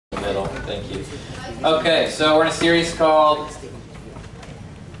Thank you. Okay, so we're in a series called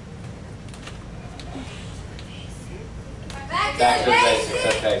Back to the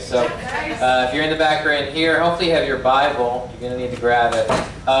Basics. Okay, so if you're in the back right here, hopefully you have your Bible. You're going to need to grab it.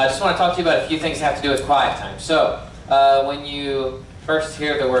 I just want to talk to you about a few things that have to do with quiet time. So when you first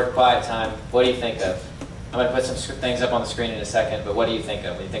hear the word quiet time, what do you think of? I'm going to put some things up on the screen in a second, but what do you think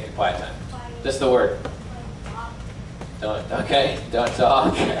of when you think of quiet time? Just the word. Don't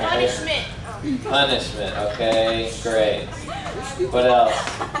talk. Punishment. Punishment, okay, great. What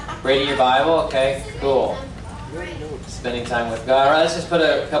else? Reading your Bible, okay, cool. Spending time with God. All right, let's just put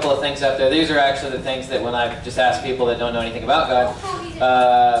a couple of things up there. These are actually the things that when I just ask people that don't know anything about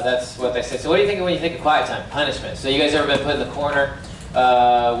God, that's what they say. So what do you think when you think of quiet time? Punishment. So you guys ever been put in the corner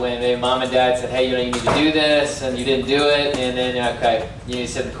when maybe mom and dad said, hey, you need to do this, and you didn't do it, and then, okay, you need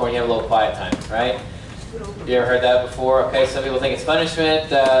to sit in the corner, you have a little quiet time, right? You ever heard that before? Okay, some people think it's punishment.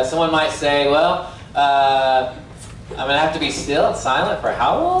 Someone might say, well, I'm going to have to be still and silent for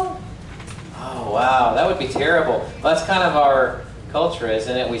how long? Oh, wow, that would be terrible. Well, that's kind of our culture,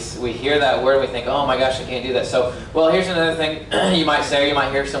 isn't it? We hear that word and we think, oh my gosh, I can't do that. So, well, here's another thing you might say, or you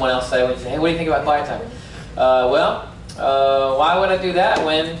might hear someone else say when you say, hey, what do you think about quiet time? Why would I do that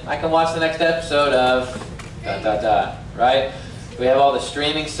when I can watch the next episode of ... right? We have all the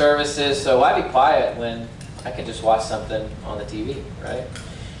streaming services, so why be quiet when I can just watch something on the TV, right?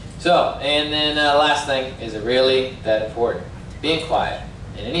 So, and then last thing, is it really that important? Being quiet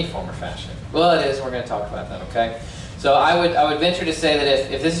in any form or fashion. Well, it is, and we're going to talk about that, okay? So I would venture to say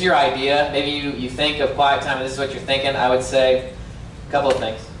that if this is your idea, maybe you think of quiet time and this is what you're thinking, I would say a couple of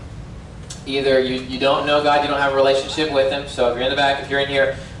things. Either you don't know God, you don't have a relationship with Him, so if you're in the back, if you're in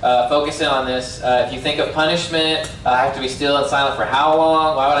here, focus in on this. If you think of punishment, I have to be still and silent for how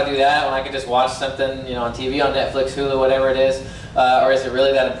long? Why would I do that when I could just watch something on TV, on Netflix, Hulu, whatever it is? Or is it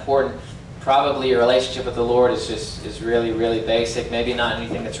really that important? Probably your relationship with the Lord is really, really basic. Maybe not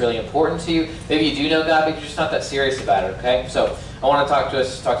anything that's really important to you. Maybe you do know God, but you're just not that serious about it, okay? So I want to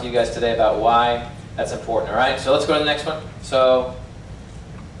talk to you guys today about why that's important, all right? So let's go to the next one. So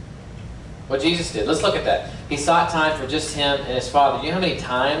what Jesus did. Let's look at that. He sought time for just Him and His Father. Do you know how many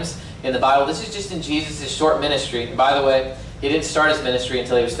times in the Bible, this is just in Jesus' short ministry. And by the way, He didn't start His ministry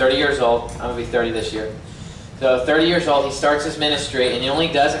until He was 30 years old. I'm going to be 30 this year. So 30 years old, He starts His ministry, and He only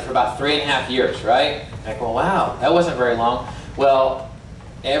does it for about 3.5 years, right? Like, well, wow, that wasn't very long. Well,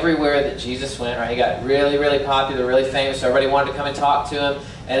 everywhere that Jesus went, right, He got really, really popular, really famous, so everybody wanted to come and talk to Him.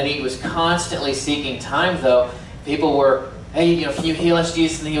 And then He was constantly seeking time, though. People were, hey, can you heal us,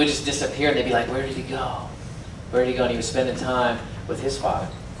 Jesus? And then He would just disappear, and they'd be like, where did He go? Where did He go? And He was spending time with His Father,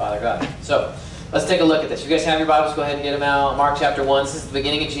 Father God. So let's take a look at this. You guys have your Bibles? Go ahead and get them out. Mark chapter 1. This is the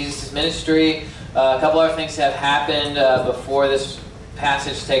beginning of Jesus' ministry. A couple other things have happened before this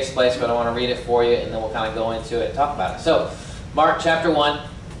passage takes place, but I want to read it for you, and then we'll kind of go into it and talk about it. So, Mark chapter 1,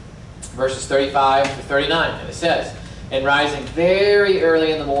 verses 35 to 39, and it says, and rising very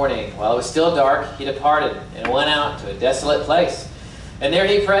early in the morning, while it was still dark, He departed and went out to a desolate place. And there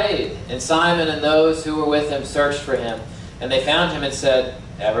He prayed, and Simon and those who were with Him searched for Him. And they found Him and said,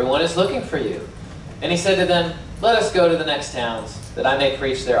 everyone is looking for you. And He said to them, let us go to the next towns, that I may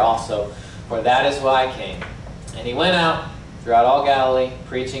preach there also, for that is why I came. And He went out throughout all Galilee,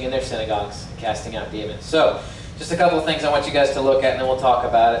 preaching in their synagogues, and casting out demons. So, just a couple of things I want you guys to look at, and then we'll talk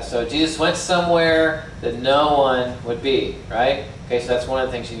about it. So Jesus went somewhere that no one would be, right? Okay, so that's one of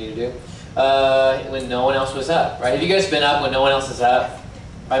the things you need to do. When no one else was up, right? Have you guys been up when no one else is up?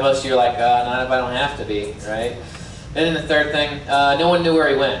 Probably most of you are like, not if I don't have to be, right? And then the third thing, no one knew where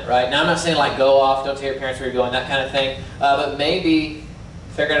He went, right? Now I'm not saying like go off, don't tell your parents where you're going, that kind of thing. But maybe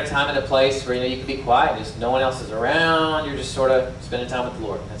figure out a time and a place where you can be quiet, just no one else is around, you're just sort of spending time with the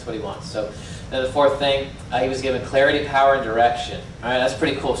Lord. That's what He wants. So then the fourth thing, He was given clarity, power, and direction. All right, that's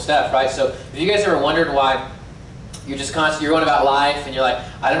pretty cool stuff, right? So if you guys ever wondered why you're just constantly, you're going about life and you're like,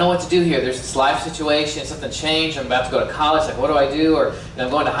 I don't know what to do here. There's this life situation, something changed. I'm about to go to college. Like, what do I do? Or I'm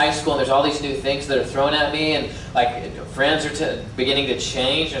going to high school and there's all these new things that are thrown at me. And like friends are beginning to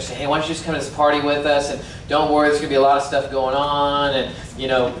change. And say, hey, why don't you just come to this party with us? And don't worry, there's going to be a lot of stuff going on. And,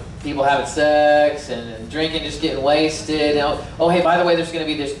 people having sex and drinking, just getting wasted. Oh, hey, by the way, there's going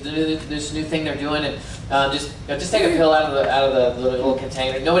to be this new thing they're doing. And just take a pill out of the little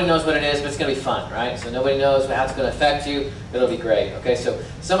container. Nobody knows what it is, but it's going to be fun, right? So nobody knows how it's going to affect you. It'll be great. Okay, so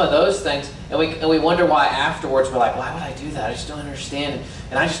some of those things, and we wonder why afterwards we're like, why would I do that? I just don't understand,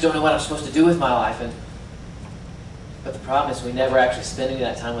 and I just don't know what I'm supposed to do with my life. But the problem is we never actually spend any of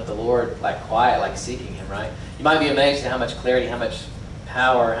that time with the Lord, like quiet, like seeking Him, right? You might be amazed at how much clarity, how much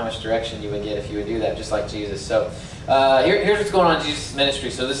power, how much direction you would get if you would do that, just like Jesus. So here's what's going on in Jesus'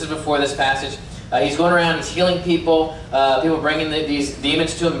 ministry. So this is before this passage. He's going around, he's healing people. People are bringing these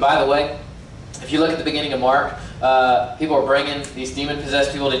demons to him. And by the way, if you look at the beginning of Mark, people are bringing these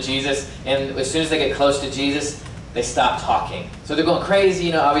demon-possessed people to Jesus, and as soon as they get close to Jesus, they stop talking. So they're going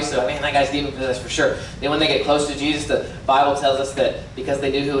crazy, obviously, man, that guy's demon-possessed for sure. Then when they get close to Jesus, the Bible tells us that because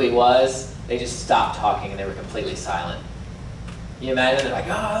they knew who he was, they just stopped talking and they were completely silent. You imagine? They're like,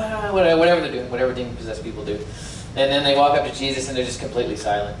 oh, whatever they're doing, whatever demon-possessed people do. And then they walk up to Jesus and they're just completely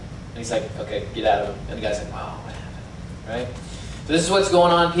silent. And he's like, okay, get out of him. And the guy's like, wow, what happened? Right? So this is what's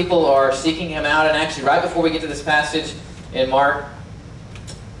going on. People are seeking him out. And actually, right before we get to this passage in Mark,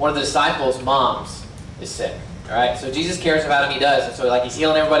 one of the disciples' moms is sick. All right? So Jesus cares about him. He does. And so he's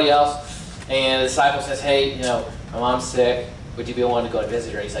healing everybody else. And the disciple says, hey, my mom's sick. Would you be willing to go and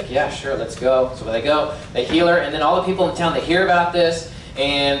visit her? And he's like, yeah, sure, let's go. So when they go, they heal her. And then all the people in town, they hear about this.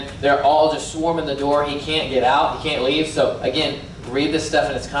 And they're all just swarming the door. He can't get out. He can't leave. So again, read this stuff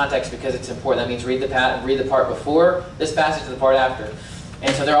in its context because it's important. That means read the part before this passage and the part after.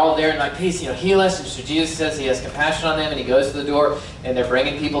 And so they're all there and like, please, heal us. And so Jesus says he has compassion on them, and he goes to the door, and they're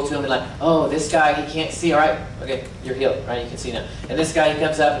bringing people to him and like, oh, this guy, he can't see. All right, okay, you're healed. Right, you can see now. And this guy, he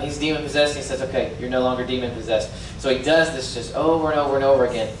comes up and he's demon possessed. And he says, okay, you're no longer demon possessed. So he does this just over and over and over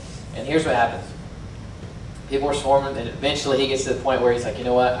again. And here's what happens. People are swarming, and eventually he gets to the point where he's like, you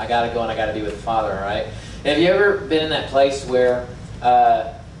know what, I got to go and I got to be with the Father, all right? Have you ever been in that place where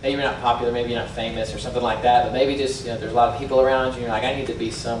maybe you're not popular, maybe you're not famous or something like that, but maybe just, there's a lot of people around you, and you're like, I need to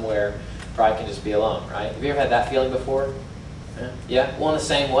be somewhere where I can just be alone, right? Have you ever had that feeling before? Yeah? Well, in the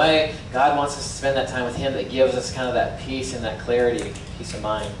same way, God wants us to spend that time with him that gives us kind of that peace and that clarity, peace of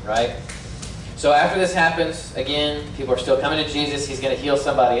mind, right? So after this happens, again, people are still coming to Jesus. He's going to heal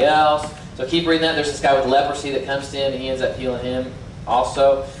somebody else. So keep reading that. There's this guy with leprosy that comes to him, and he ends up healing him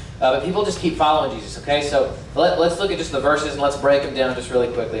also. But people just keep following Jesus, okay? So let's look at just the verses, and let's break them down just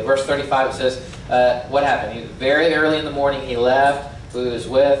really quickly. In verse 35, it says, what happened? Very early in the morning, he left who he was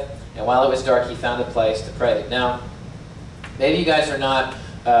with, and while it was dark, he found a place to pray. Now, maybe you guys are not,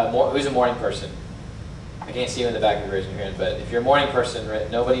 who's a morning person? I can't see you in the back of the raising your hand, but if you're a morning person,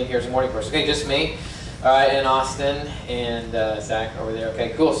 right, nobody in here is a morning person. Okay, just me. All right, and Austin and Zach over there. Okay,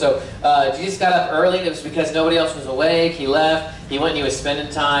 cool. So Jesus got up early, and it was because nobody else was awake. He left. He went and he was spending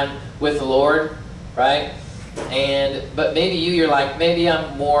time with the Lord, right? But maybe you're like, maybe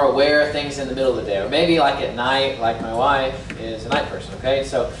I'm more aware of things in the middle of the day. Or maybe like at night, like my wife is a night person, okay?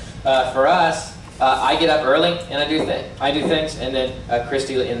 So for us, I get up early and I do things, and then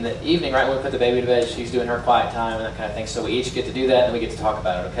Christy in the evening, right when we put the baby to bed, she's doing her quiet time and that kind of thing. So we each get to do that, and we get to talk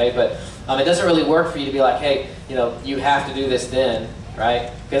about it, okay? But it doesn't really work for you to be like, hey, you have to do this then,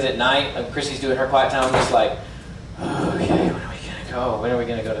 right? Because at night, when Christy's doing her quiet time, I'm just like, okay, when are we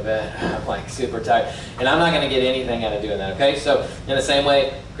gonna go to bed? I'm like super tired, and I'm not gonna get anything out of doing that, okay? So in the same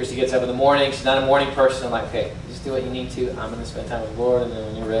way, Christy gets up in the morning. She's not a morning person. I'm like, okay, just do what you need to. I'm gonna spend time with the Lord, and then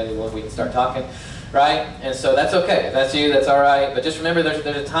when you're ready, well, we can start talking. Right? And so that's okay. If that's you, that's all right. But just remember, there's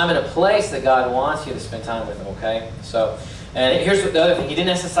a time and a place that God wants you to spend time with him, okay? So, and here's the other thing. He didn't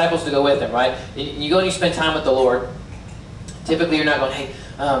ask disciples to go with him, right? You go and you spend time with the Lord. Typically, you're not going, hey,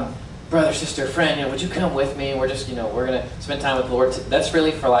 brother, sister, friend, would you come with me? And we're just, we're going to spend time with the Lord. That's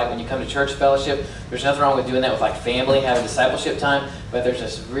really for like when you come to church fellowship. There's nothing wrong with doing that with like family, having discipleship time. But there's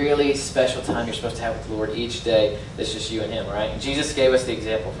this really special time you're supposed to have with the Lord each day. That's just you and him, right? And Jesus gave us the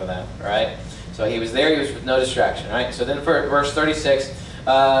example for that, right? So he was there, he was with no distraction, right? So then for verse 36,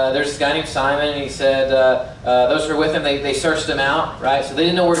 there's this guy named Simon, and he said, those who were with him, they searched him out, right? So they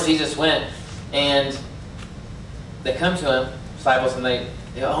didn't know where Jesus went. And they come to him, disciples, and they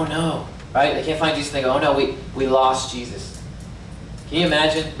go, oh no, right? They can't find Jesus, and they go, oh no, we lost Jesus. Can you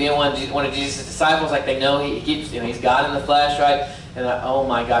imagine being one of Jesus' disciples? Like they know he keeps, he's God in the flesh, right? And like, oh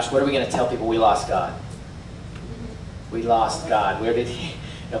my gosh, what are we going to tell people? We lost God. We lost God. Where did he...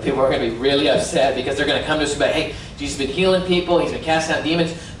 people are going to be really upset because they're going to come to us and say, hey, Jesus has been healing people. He's been casting out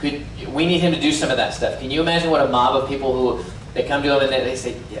demons. We need him to do some of that stuff. Can you imagine what a mob of people who, they come to him and they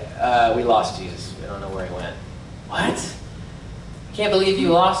say, yeah, we lost Jesus. We don't know where he went. What? I can't believe you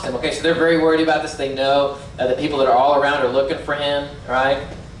lost him. Okay, so they're very worried about this. They know the people that are all around are looking for him, right?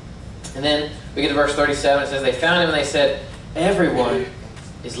 And then we get to verse 37. It says, they found him and they said, everyone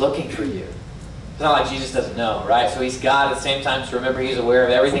is looking for you. It's not like Jesus doesn't know, right? So he's God at the same time. So remember, he's aware of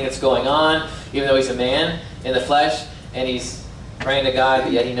everything that's going on, even though he's a man in the flesh, and he's praying to God,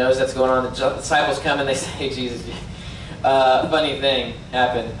 but yet he knows that's going on. The disciples come and they say, hey, Jesus, funny thing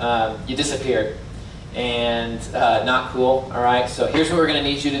happened. You disappeared. and not cool, all right? So here's what we're going to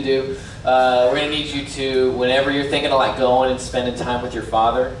need you to do. We're going to need you to, whenever you're thinking of like going and spending time with your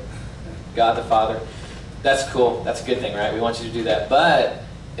Father, God the Father, that's cool. That's a good thing, right? We want you to do that. But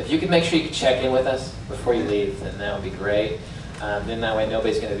if you could make sure you can check in with us before you leave, then that would be great. Then that way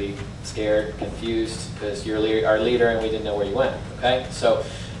nobody's going to be scared, confused, because you're our leader and we didn't know where you went, okay? So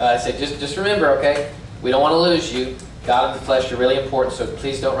just remember, okay, we don't want to lose you. God in the flesh, you're really important, so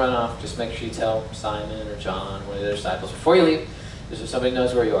please don't run off. Just make sure you tell Simon or John, one of the disciples, before you leave, just so somebody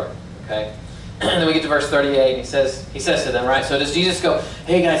knows where you are, okay? And then we get to verse 38, and he says to them, right? So does Jesus go,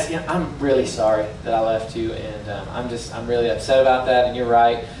 hey guys, yeah, I'm really sorry that I left you, and I'm really upset about that, and you're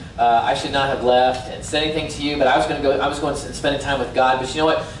right. I should not have left and said anything to you, but I was going and spending time with God. But you know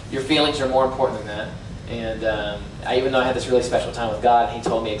what? Your feelings are more important than that. And even though I had this really special time with God, He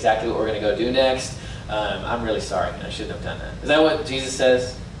told me exactly what we're going to go do next. I'm really sorry, and I shouldn't have done that. Is that what Jesus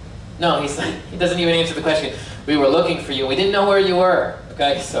says? No, He doesn't even answer the question. We were looking for you. We didn't know where you were.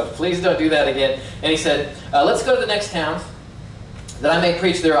 Okay, so please don't do that again. And He said, let's go to the next town that I may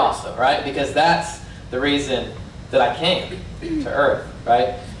preach there also, right? Because that's the reason that I came to earth,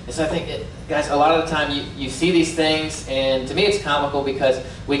 right? And so I think, guys, a lot of the time you see these things, and to me it's comical because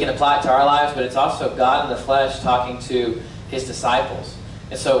we can apply it to our lives, but it's also God in the flesh talking to His disciples.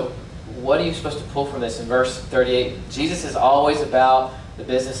 And so what are you supposed to pull from this in verse 38? Jesus is always about the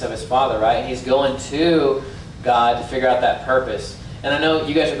business of His Father, right? And He's going to God to figure out that purpose. And I know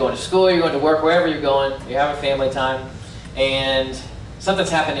you guys are going to school, you're going to work, wherever you're going, you're having family time, and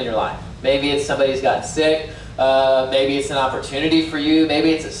something's happened in your life. Maybe it's somebody's gotten sick. Maybe it's an opportunity for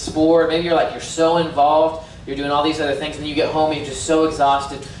you.Maybe it's a sport. Maybe you're so involved. You're doing all these other things, and then you get home and you're just so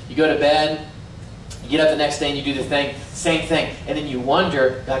exhausted. You go to bed. You get up the next day and you do the same thing. And then you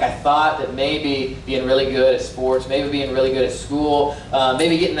wonder, like, I thought that maybe being really good at sports, maybe being really good at school,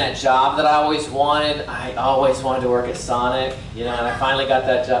 maybe getting that job that I always wanted. I always wanted to work at Sonic, and I finally got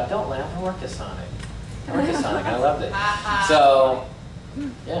that job. Don't laugh. I worked at Sonic. I loved it. So,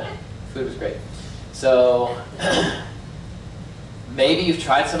 yeah, food was great. So maybe you've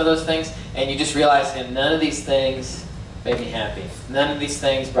tried some of those things and you just realize, and none of these things made me happy. None of these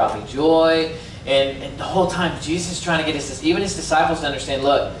things brought me joy. And the whole time Jesus is trying to get even His disciples to understand,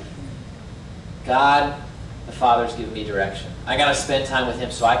 look, God the Father's giving me direction. I got to spend time with Him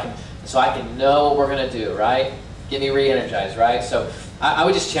so I can know what we're going to do, right? Get me re-energized, right? So I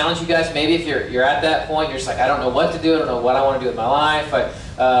would just challenge you guys, maybe if you're at that point, you're just like, I don't know what to do, I don't know what I want to do with my life,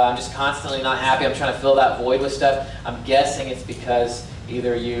 I'm just constantly not happy, I'm trying to fill that void with stuff. I'm guessing it's because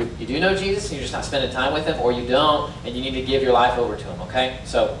either you do know Jesus and you're just not spending time with Him, or you don't and you need to give your life over to Him, okay?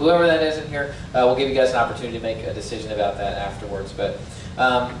 So whoever that is in here, we'll give you guys an opportunity to make a decision about that afterwards. But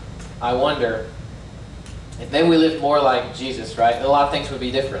I wonder if maybe we lived more like Jesus, right? A lot of things would be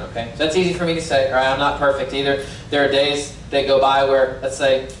different, okay? So that's easy for me to say, right? I'm not perfect either. There are days that go by where, let's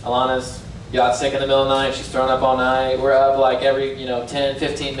say, Alana's got sick in the middle of the night, she's thrown up all night, we're up like every 10,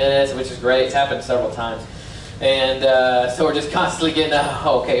 15 minutes, which is great. It's happened several times. And so we're just constantly getting,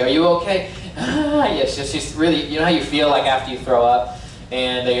 okay, are you okay? Yes, just really, you know how you feel like after you throw up?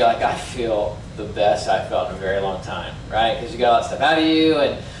 And you're like, I feel the best I've felt in a very long time, right? Because you got all that stuff out of you,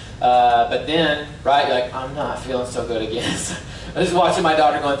 and but then, right, you're like, I'm not feeling so good again. So I'm just watching my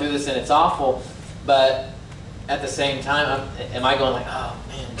daughter going through this, and it's awful. But at the same time, am I going like, oh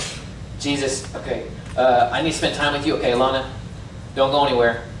man, Jesus, okay, I need to spend time with you. Okay, Alana, don't go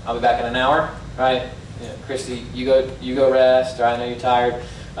anywhere. I'll be back in an hour, right? Yeah, Christy, you go rest. Right? I know you're tired.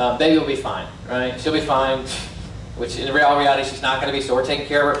 Baby will be fine, right? She'll be fine. Which in all reality, she's not going to be. So we're taking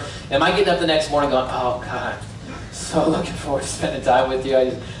care of her. Am I getting up the next morning going, oh God, so looking forward to spending time with you.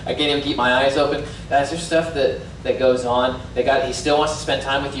 I can't even keep my eyes open. Guys, there's stuff that goes on. He still wants to spend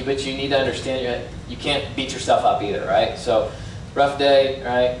time with you, but you need to understand you can't beat yourself up either, right? So rough day,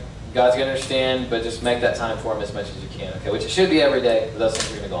 right? God's going to understand, but just make that time for Him as much as you can, okay? Which it should be every day, but those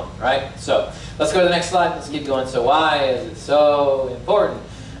things are going to go on, right? So let's go to the next slide. Let's keep going. So why is it so important?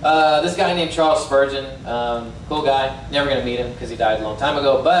 This guy named Charles Spurgeon, cool guy. Never going to meet him because he died a long time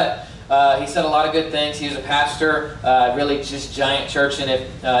ago, but he said a lot of good things. He was a pastor, really just giant church, and it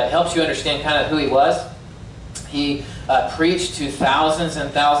helps you understand kind of who he was. He preached to thousands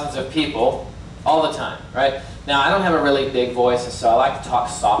and thousands of people all the time, right? Now, I don't have a really big voice, and so I like to talk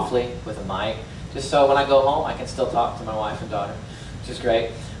softly with a mic, just so when I go home, I can still talk to my wife and daughter, which is great.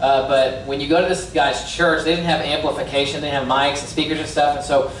 But when you go to this guy's church, they didn't have amplification, they didn't have mics and speakers and stuff, and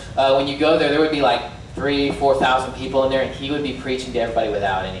so when you go there would be like 3,000 to 4,000 people in there, and he would be preaching to everybody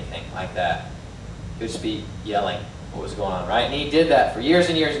without anything like that. He would just be yelling what was going on, right? And he did that for years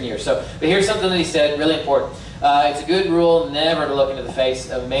and years and years. So, but here's something that he said, really important. It's a good rule never to look into the face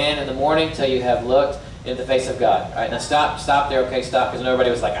of man in the morning till you have looked into the face of God. All right, now stop there, okay, stop, because nobody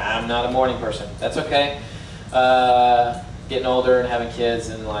was like, I'm not a morning person. That's okay. Getting older and having kids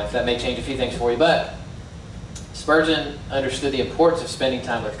in life, that may change a few things for you, but Spurgeon understood the importance of spending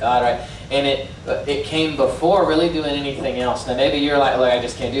time with God, right? And it came before really doing anything else. Now maybe you're like, look, I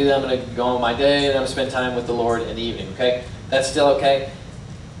just can't do that. I'm going to go on my day and I'm going to spend time with the Lord in the evening, okay? That's still okay.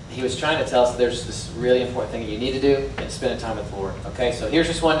 He was trying to tell us that there's this really important thing that you need to do, and spending time with the Lord, okay? So here's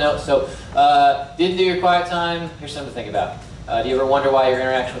just one note. So didn't do your quiet time. Here's something to think about. Do you ever wonder why your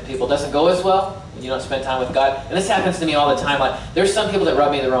interaction with people doesn't go as well when you don't spend time with God? And this happens to me all the time. Like, there's some people that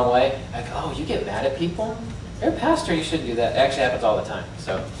rub me the wrong way. Like, oh, you get mad at people? You're a pastor, you shouldn't do that. It actually happens all the time.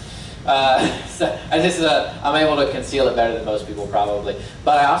 So I'm able to conceal it better than most people probably.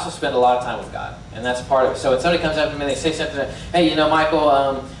 But I also spend a lot of time with God, and that's part of it. So when somebody comes up to me and they say something, hey, you know,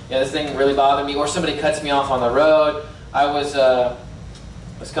 Michael, this thing really bothered me, or somebody cuts me off on the road. I was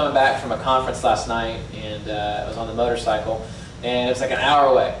coming back from a conference last night, and I was on the motorcycle, and it was like an hour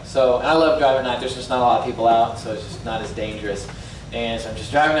away. So, and I love driving at night. There's just not a lot of people out, so it's just not as dangerous. And so I'm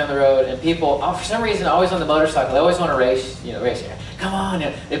just driving down the road, and people, for some reason, always on the motorcycle, they always want to race. Come on!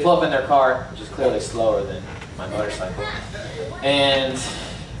 And they pull up in their car, which is clearly slower than my motorcycle. And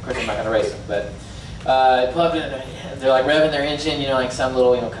of course, I'm not going to race them, but they pull up in, they're like revving their engine, like some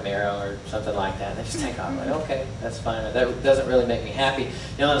little, Camaro or something like that. And they just take off. I'm like, okay, that's fine. That doesn't really make me happy.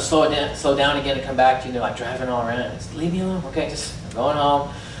 Then slow down again and come back to you, and they're like driving all around. Just leave me alone. Okay, just I'm going home.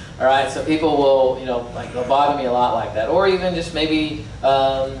 All right, so people will, they'll bother me a lot like that. Or even just maybe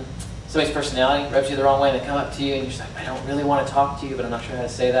somebody's personality rubs you the wrong way, and they come up to you, and you're just like, I don't really want to talk to you, but I'm not sure how to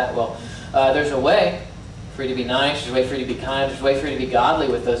say that. Well, there's a way for you to be nice. There's a way for you to be kind. There's a way for you to be godly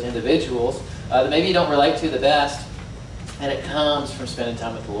with those individuals that maybe you don't relate to the best, and it comes from spending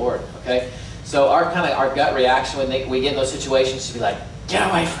time with the Lord, okay? So our gut reaction when we get in those situations to be like, get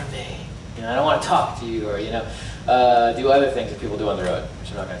away from me. I don't want to talk to you, or, do other things that people do on the road,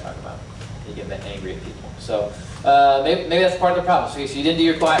 which I'm not going to talk about. You get angry at people. So maybe that's part of the problem. So you didn't do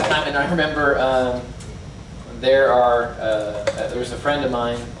your quiet time, and I remember there was a friend of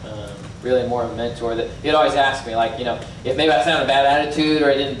mine, really more of a mentor, that he'd always ask me, like, if maybe I found a bad attitude or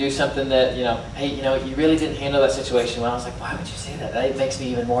I didn't do something that, hey, you really didn't handle that situation well. I was like, why would you say that? That makes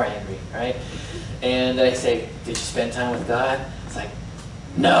me even more angry, right? And they say, did you spend time with God? It's like,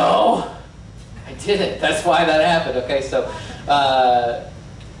 no, I didn't. That's why that happened, okay? So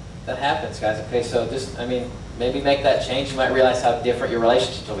that happens, guys, okay? So just, maybe make that change. You might realize how different your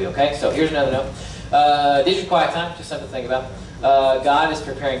relationships will be, okay? So here's another note. Did your quiet time, just something to think about. God is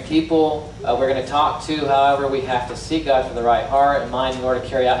preparing people we're going to talk to. However, we have to seek God for the right heart and mind in order to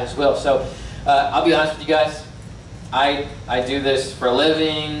carry out His will. So I'll be honest with you guys. I do this for a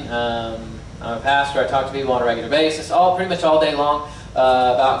living. I'm a pastor. I talk to people on a regular basis, pretty much all day long,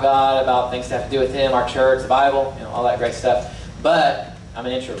 about God, about things that have to do with Him, our church, the Bible, all that great stuff. But I'm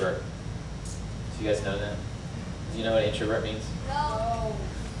an introvert. So you guys know that? Do you know what introvert means? No.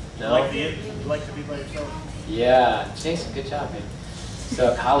 No? You like to be by yourself? Yeah, Jason, good job, man.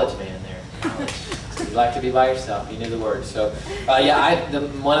 So a college man there. College. So you like to be by yourself. You knew the word. So and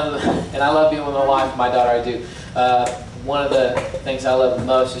I love being with my wife and my daughter. I do. One of the things I love the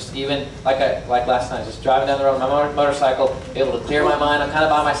most, just even like last night, just driving down the road on my motorcycle, able to clear my mind. I'm kind of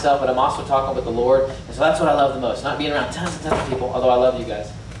by myself, but I'm also talking with the Lord. And so that's what I love the most. Not being around tons and tons of people, although I love you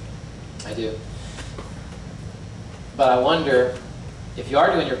guys. I do. But I wonder, if you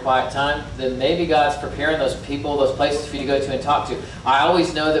are doing your quiet time, then maybe God's preparing those people, those places for you to go to and talk to. I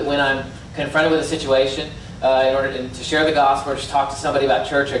always know that when I'm confronted with a situation, in order to share the gospel or just talk to somebody about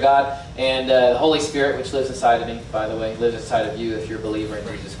church or God, and the Holy Spirit, which lives inside of me, by the way, lives inside of you if you're a believer in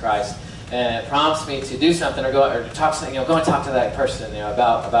Jesus Christ, and it prompts me to do something or go and talk to that person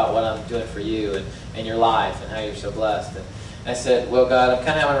about what I'm doing for you and your life and how you're so blessed. And I said, well, God, I'm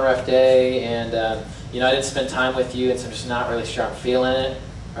kind of having a rough day, and I didn't spend time with you, and so I'm just not really sure I'm feeling it,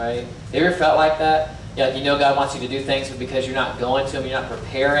 right? Have you ever felt like that? God wants you to do things, but because you're not going to Him, you're not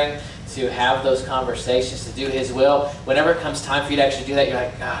preparing to have those conversations, to do His will. Whenever it comes time for you to actually do that, you're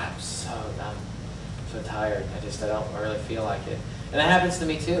like, God, I'm so tired. I don't really feel like it. And that happens to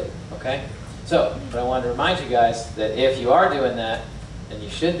me too, okay? So, but I wanted to remind you guys that if you are doing that, then you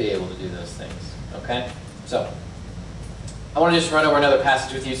should be able to do those things, okay? So, I want to just run over another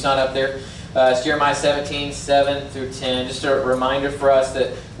passage with you. It's not up there. It's Jeremiah 17, 7 through 10. Just a reminder for us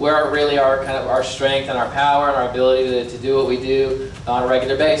that where really our strength and our power and our ability to do what we do on a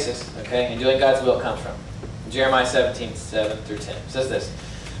regular basis, okay, and doing God's will comes from. Jeremiah 17, 7 through 10. It says this,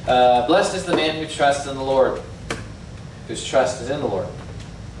 blessed is the man who trusts in the Lord, whose trust is in the Lord.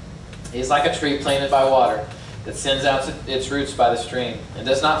 He is like a tree planted by water that sends out its roots by the stream and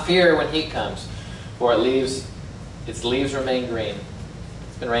does not fear when heat comes, for its leaves remain green.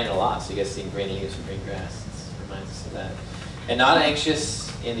 It's been raining a lot, so you guys see green leaves and green grass. It reminds us of that. And not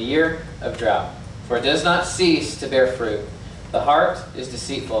anxious in the year of drought, for it does not cease to bear fruit. The heart is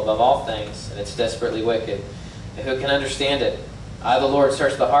deceitful above all things, and it's desperately wicked. And who can understand it? I, the Lord,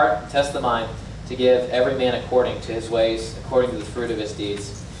 search the heart and test the mind, to give every man according to his ways, according to the fruit of his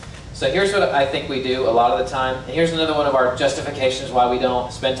deeds. So here's what I think we do a lot of the time. And here's another one of our justifications why we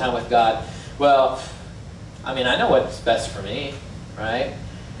don't spend time with God. Well, I mean, I know what's best for me, right?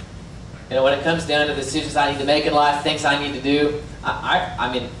 You know, when it comes down to decisions I need to make in life, things I need to do,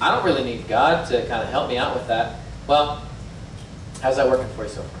 I mean, I don't really need God to kind of help me out with that. Well, how's that working for you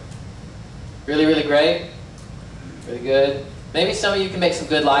so far? Really, really great? Really good? Maybe some of you can make some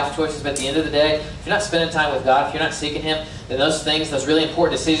good life choices, but at the end of the day, if you're not spending time with God, if you're not seeking Him, then those things, those really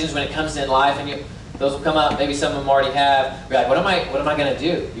important decisions when it comes to in life, and those will come up. Maybe some of them already have. You're like, what am I going to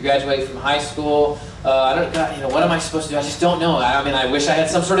do? You graduate from high school. God, what am I supposed to do? I just don't know. I mean, I wish I had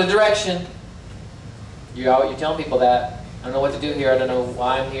some sort of direction. You're telling people that. I don't know what to do here. I don't know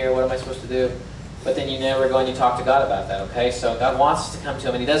why I'm here. What am I supposed to do? But then you never go and you talk to God about that, okay? So God wants us to come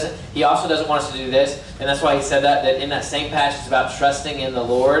to Him, and He also doesn't want us to do this, and that's why He said that in that same passage about trusting in the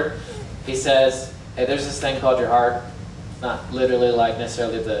Lord, He says, hey, there's this thing called your heart. It's not literally like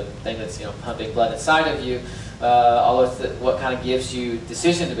necessarily the thing that's, pumping blood inside of you, although it's what kind of gives you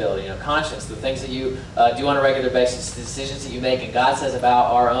decision ability, conscience, the things that you do on a regular basis, the decisions that you make, and God says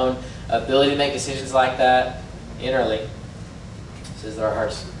about our own ability to make decisions like that innerly, He says that our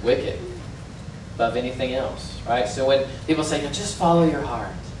heart's wicked above anything else, right? So when people say, just follow your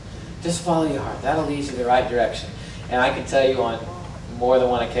heart. Just follow your heart. That'll lead you the right direction. And I can tell you on more than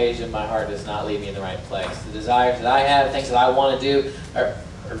one occasion, my heart does not lead me in the right place. The desires that I have, the things that I want to do, are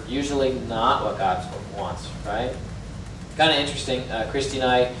usually not what God wants, right? Kind of interesting. Christy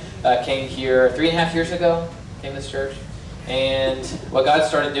and I came here 3.5 years ago, came to this church. And what God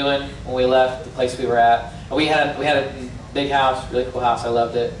started doing when we left the place we were at, we had a big house, really cool house. I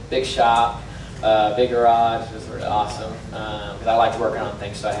loved it. Big shop. Big garage. It was really awesome because I liked working on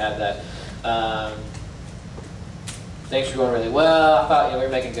things, so I had that. Things were going really well. I thought we were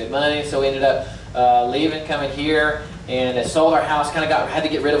making good money, so we ended up leaving, coming here, and sold our house. Had to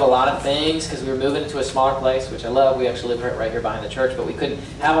get rid of a lot of things because we were moving into a smaller place, which I love. We actually live right here behind the church, but we couldn't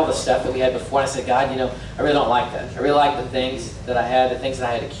have all the stuff that we had before. And I said, God, I really don't like that. I really like the things that I had, the things that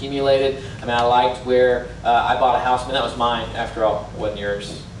I had accumulated. I mean, I liked where I bought a house. I mean, that was mine after all. It wasn't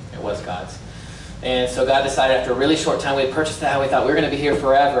yours. It was God's. And so God decided after a really short time, we had purchased that. We thought we were going to be here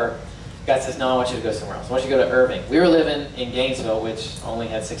forever. God says, no, I want you to go somewhere else. I want you to go to Irving. We were living in Gainesville, which only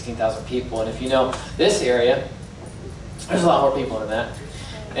had 16,000 people. And if you know this area, there's a lot more people than that.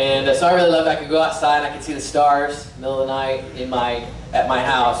 And so I really loved it. I could go outside and I could see the stars middle of the night at my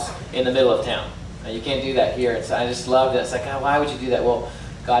house in the middle of town. Now, you can't do that here. And so I just loved it. It's like, why would you do that? Well,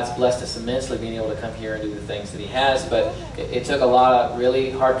 God's blessed us immensely being able to come here and do the things that He has, but it took a lot of really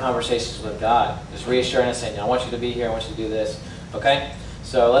hard conversations with God, just reassuring us, saying, I want you to be here, I want you to do this. Okay?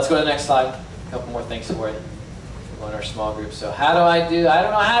 So let's go to the next slide. A couple more things for you. We're going to our small group. So how do I do? I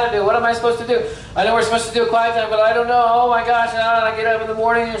don't know how to do. What am I supposed to do? I know we're supposed to do a quiet time, but I don't know. Oh my gosh, I get up in the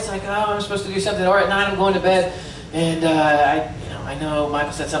morning and it's like, I'm supposed to do something, or at night I'm going to bed, and I know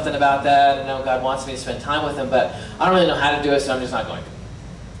Michael said something about that, and I know God wants me to spend time with Him, but I don't really know how to do it, so I'm just not going to.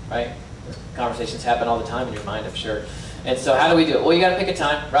 Right? Conversations happen all the time in your mind, I'm sure. And so how do we do it? Well, you got to pick a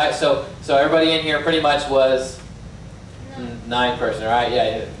time, right? So everybody in here pretty much was 9 person, right?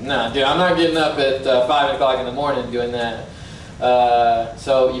 Yeah. No, dude, I'm not getting up at 5 o'clock in the morning doing that.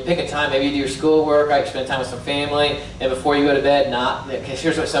 So you pick a time. Maybe you do your schoolwork, right? You spend time with some family, and before you go to bed, okay,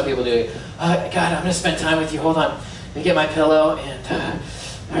 here's what some people do. God, I'm going to spend time with you. Hold on. Let me get my pillow, and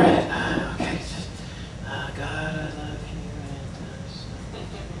all right, okay. God, I love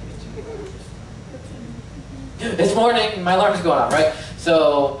you. It's morning. My alarm's going off, right?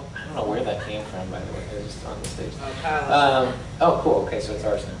 So I don't know where that came from, by the way. It was just on the stage. Oh, cool. Okay, so it's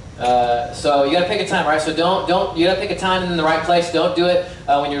ours now. So you got to pick a time, right? So don't. You got to pick a time in the right place. Don't do it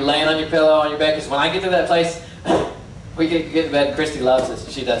when you're laying on your pillow on your bed. Because when I get to that place, we get in bed. And Christy loves this.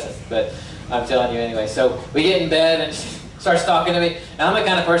 She doesn't, but I'm telling you anyway. So we get in bed and she starts talking to me. And I'm the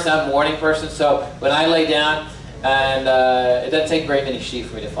kind of person. I'm a morning person. So when I lay down, and it doesn't take very many sheep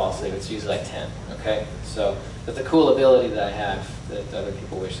for me to fall asleep. It's usually like 10. Okay, so that's the cool ability that I have that other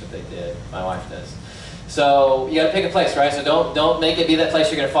people wish that they did. My wife does. So you got to pick a place, right? So don't make it be that place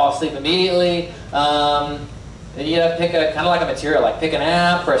you're going to fall asleep immediately. Then you got to pick a kind of like a material, like pick an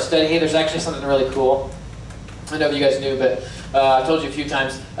app or a study. Hey, there's actually something really cool I don't know if you guys knew, but I've told you a few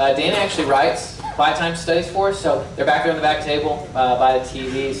times, Dana actually writes quiet time studies for us, so they're back there on the back table by the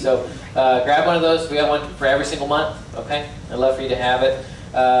TV. So grab one of those. We got one for every single month, okay? I'd love for you to have it.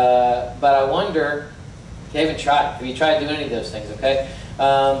 But I wonder if you haven't tried. Have you tried doing any of those things, okay?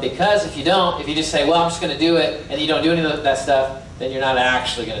 Because if you don't, if you just say, well, I'm just going to do it, and you don't do any of that stuff, then you're not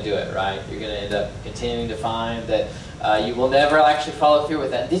actually going to do it, right? You're going to end up continuing to find that you will never actually follow through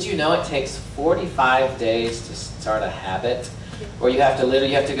with that. Did you know it takes 45 days to start a habit? Or you have to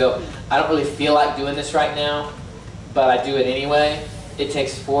literally, go, I don't really feel like doing this right now, but I do it anyway. It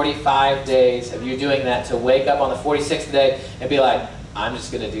takes 45 days of you doing that to wake up on the 46th day and be like, I'm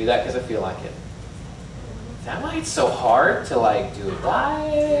just going to do that because I feel like it. Is that why it's so hard to like do a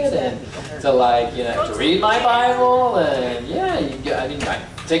diet and to like, you know, to read my Bible? And yeah, I mean,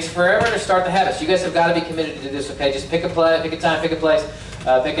 it takes forever to start the habits. You guys have got to be committed to do this, okay? Just pick a time, pick a place,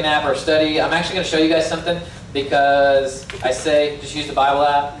 pick an app or study. I'm actually going to show you guys something because I say just use the Bible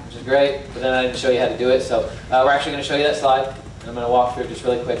app, which is great, but then I didn't show you how to do it. So we're actually going to show you that slide. And I'm going to walk through it just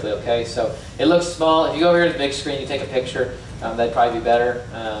really quickly, okay? So it looks small. If you go over here to the big screen, you take a picture. That'd probably be better.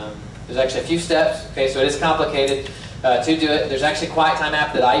 There's actually a few steps, okay? So it is complicated to do it. There's actually a quiet time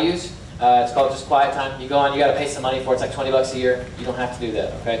app that I use. It's called just Quiet Time. You go on, you got to pay some money for it. It's like 20 bucks a year. You don't have to do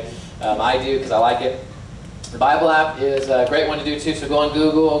that, okay? I do because I like it. The Bible app is a great one to do too. So go on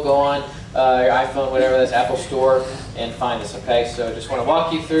Google, go on your iPhone, whatever that's Apple Store, and find this, okay? So just want to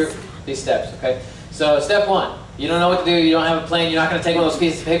walk you through these steps, okay? So step one, you don't know what to do, you don't have a plan, you're not going to take one of those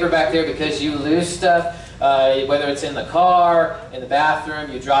pieces of paper back there because you lose stuff, whether it's in the car, in the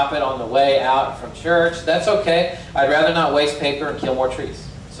bathroom, you drop it on the way out from church. That's okay. I'd rather not waste paper and kill more trees.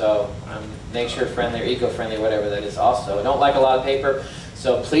 So I'm nature friendly or eco-friendly, whatever that is also. I don't like a lot of paper,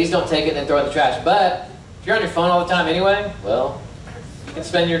 so please don't take it and then throw it in the trash. But if you're on your phone all the time anyway, well, you can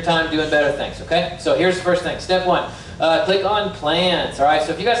spend your time doing better things, okay? So here's the first thing. Step one, click on plans, all right?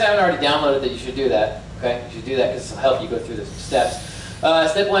 So if you guys haven't already downloaded it, you should do that, okay? You should do that because this will help you go through the steps.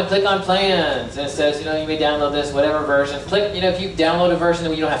 Step one, click on plans. And it says, you know, you may download this, whatever version. Click, you know, if you download a version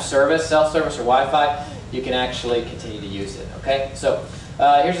and you don't have service, self-service or Wi-Fi, you can actually continue to use it, okay? So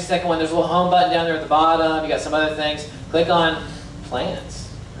here's the second one. There's a little home button down there at the bottom. You got some other things. Click on plans.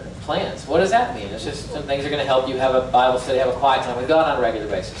 Plans. What does that mean? It's just some things that are going to help you have a Bible study, have a quiet time with God on a regular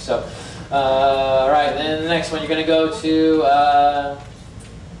basis. So, all right, then the next one, you're going to go to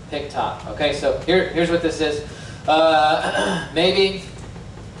pick top. Okay, so here's what this is. Maybe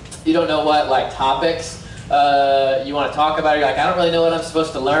you don't know what like topics you want to talk about. You're like, I don't really know what I'm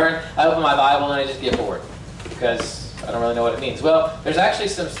supposed to learn. I open my Bible and I just get bored because I don't really know what it means. Well, there's actually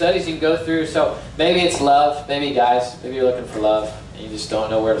some studies you can go through. So maybe it's love. Maybe guys, maybe you're looking for love. You just don't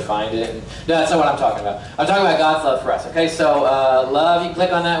know where to find it. And, no, that's not what I'm talking about. I'm talking about God's love for us. Okay, so love, you can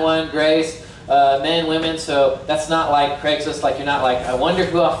click on that one. Grace, men, women. So that's not like Craigslist. Like you're not like, I wonder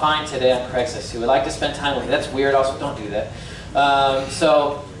who I'll find today on Craigslist who would like to spend time with me. That's weird. Also, don't do that.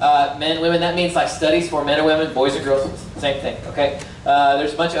 Men, women. That means like studies for men or women, boys or girls. Same thing. Okay.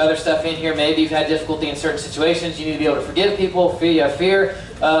 There's a bunch of other stuff in here. Maybe you've had difficulty in certain situations. You need to be able to forgive people. Fear.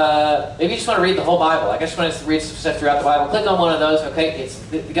 Maybe you just want to read the whole Bible. Like I just want to read some stuff throughout the Bible. Click on one of those. Okay,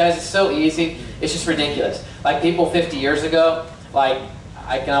 guys, it's so easy. It's just ridiculous. Like people 50 years ago, like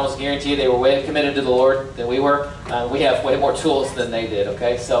I can almost guarantee you they were way committed to the Lord than we were. We have way more tools than they did.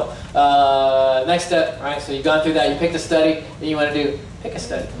 Okay, so next step, right? So you've gone through that. You picked a study. Then you want to do pick a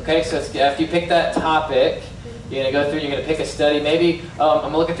study. Okay, so after you pick that topic, you're going to go through, you're going to pick a study. Maybe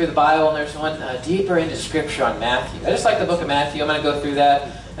I'm looking through the Bible and there's one deeper into Scripture on Matthew. I just like the book of Matthew. I'm going to go through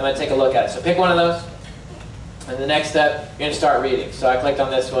that. I'm going to take a look at it. So pick one of those. And the next step, you're going to start reading. So I clicked on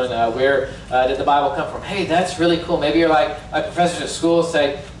this one. Where did the Bible come from? Hey, that's really cool. Maybe you're like professors at school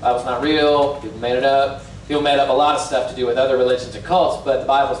say, the Bible's not real. People made it up. People made up a lot of stuff to do with other religions and cults, but the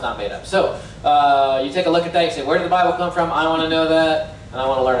Bible's not made up. So you take a look at that. You say, where did the Bible come from? I want to know that, and I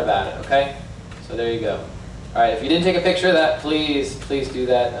want to learn about it. Okay? So there you go. All right, if you didn't take a picture of that, please do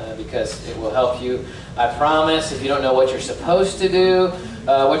that because it will help you. I promise, if you don't know what you're supposed to do,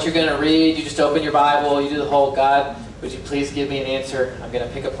 what you're going to read, you just open your Bible, you do the whole, God, would you please give me an answer? I'm going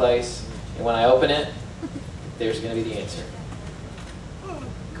to pick a place, and when I open it, there's going to be the answer.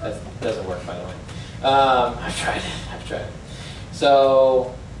 That doesn't work, by the way. I've tried it.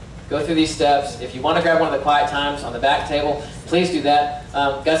 So go through these steps. If you want to grab one of the quiet times on the back table, please do that.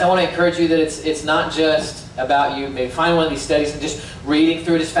 Guys, I want to encourage you that it's not just about you. Maybe find one of these studies and just reading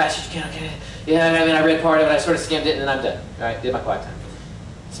through it as fast as you can. Okay, yeah, I mean, I read part of it, I sort of skimmed it, and then I'm done. All right, did my quiet time.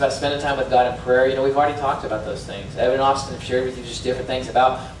 It's about spending time with God in prayer. You know, we've already talked about those things. Evan and Austin have shared with you just different things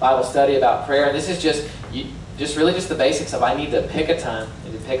about Bible study, about prayer. And this is just really just the basics of I need to pick a time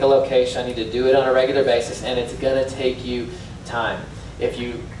and to pick a location. I need to do it on a regular basis, and it's going to take you time. If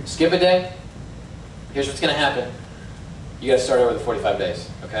you skip a day, here's what's going to happen. You got to start over the 45 days,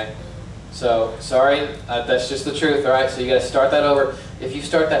 okay? So, sorry, that's just the truth, all right? So you got to start that over. If you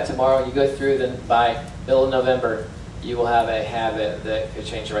start that tomorrow, you go through, then by middle of November, you will have a habit that could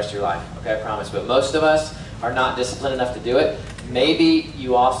change the rest of your life, okay? I promise. But most of us are not disciplined enough to do it. Maybe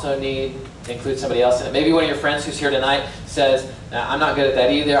you also need to include somebody else in it. Maybe one of your friends who's here tonight says, I'm not good at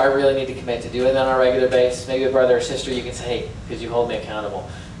that either. I really need to commit to doing that on a regular basis. Maybe a brother or sister you can say, hey, could you hold me accountable?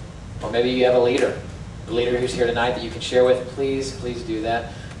 Or maybe you have a leader who's here tonight that you can share with. Please do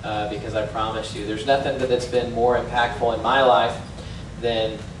that because I promise you, there's nothing that's been more impactful in my life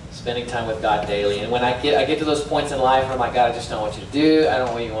than spending time with God daily. And when I get to those points in life where I'm like, God, I just don't want you to do. I don't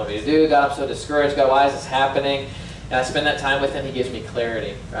know what you want me to do. God, I'm so discouraged. God, why is this happening? And I spend that time with Him. He gives me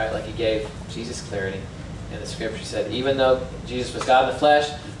clarity, right? Like He gave Jesus clarity. And the Scripture said, even though Jesus was God in the flesh,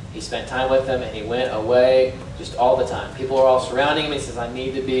 He spent time with them and He went away just all the time. People are all surrounding Him. He says, I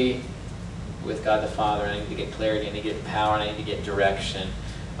need to be with God the Father. I need to get clarity. I need to get power. And I need to get direction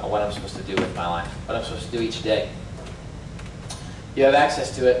on what I'm supposed to do with my life, what I'm supposed to do each day. You have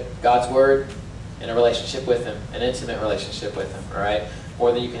access to it, God's Word, and a relationship with Him, an intimate relationship with Him, all right?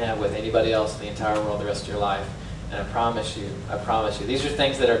 More than you can have with anybody else in the entire world the rest of your life. And I promise you, these are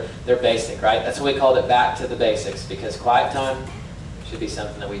things that they're basic, right? That's why we called it back to the basics, because quiet time should be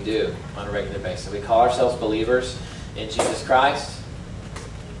something that we do on a regular basis. We call ourselves believers in Jesus Christ,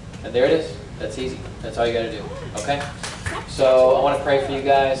 and there it is. That's easy. That's all you got to do, okay? So I want to pray for you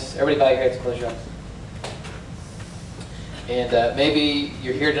guys. Everybody bow your heads, close your eyes. And maybe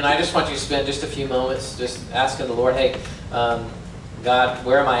you're here tonight. I just want you to spend just a few moments just asking the Lord, hey, God,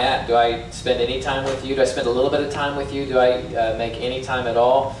 where am I at? Do I spend any time with you? Do I spend a little bit of time with you? Do I make any time at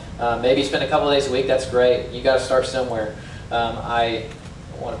all? Maybe spend a couple of days a week. That's great. You got to start somewhere. I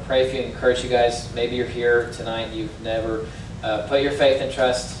want to pray for you and encourage you guys. Maybe you're here tonight and you've never put your faith and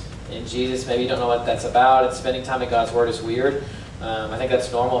trust in Jesus. Maybe you don't know what that's about. And spending time in God's Word is weird. I think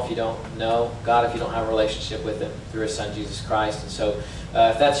that's normal if you don't know God, if you don't have a relationship with Him through His Son, Jesus Christ. And so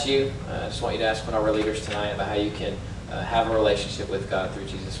if that's you, I just want you to ask one of our leaders tonight about how you can have a relationship with God through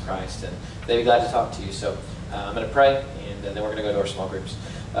Jesus Christ. And they'd be glad to talk to you. So I'm going to pray, and then we're going to go to our small groups.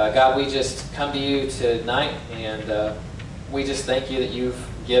 God, we just come to you tonight, and we just thank you that you've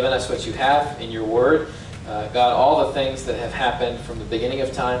given us what you have in your Word. God, all the things that have happened from the beginning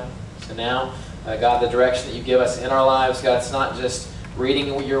of time to now. God, the direction that you give us in our lives, God, it's not just reading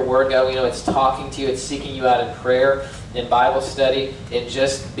your Word, God, we know it's talking to you, it's seeking you out in prayer, in Bible study, in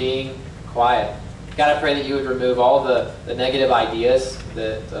just being quiet. God, I pray that you would remove all the negative ideas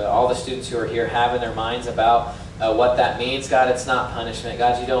that all the students who are here have in their minds about what that means. God, it's not punishment.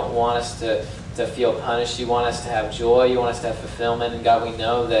 God, you don't want us to feel punished. You want us to have joy. You want us to have fulfillment. And God, we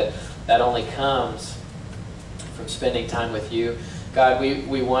know that that only comes from spending time with you. God,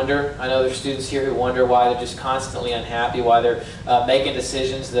 we wonder, I know there's students here who wonder why they're just constantly unhappy, why they're making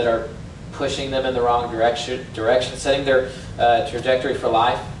decisions that are pushing them in the wrong direction, setting their trajectory for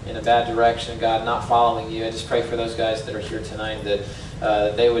life in a bad direction, God, not following you. I just pray for those guys that are here tonight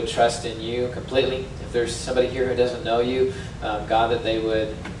that they would trust in you completely. If there's somebody here who doesn't know you, God, that they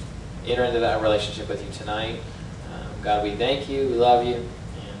would enter into that relationship with you tonight. God, we thank you, we love you,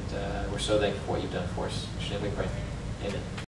 and we're so thankful for what you've done for us. In your name we pray. Amen.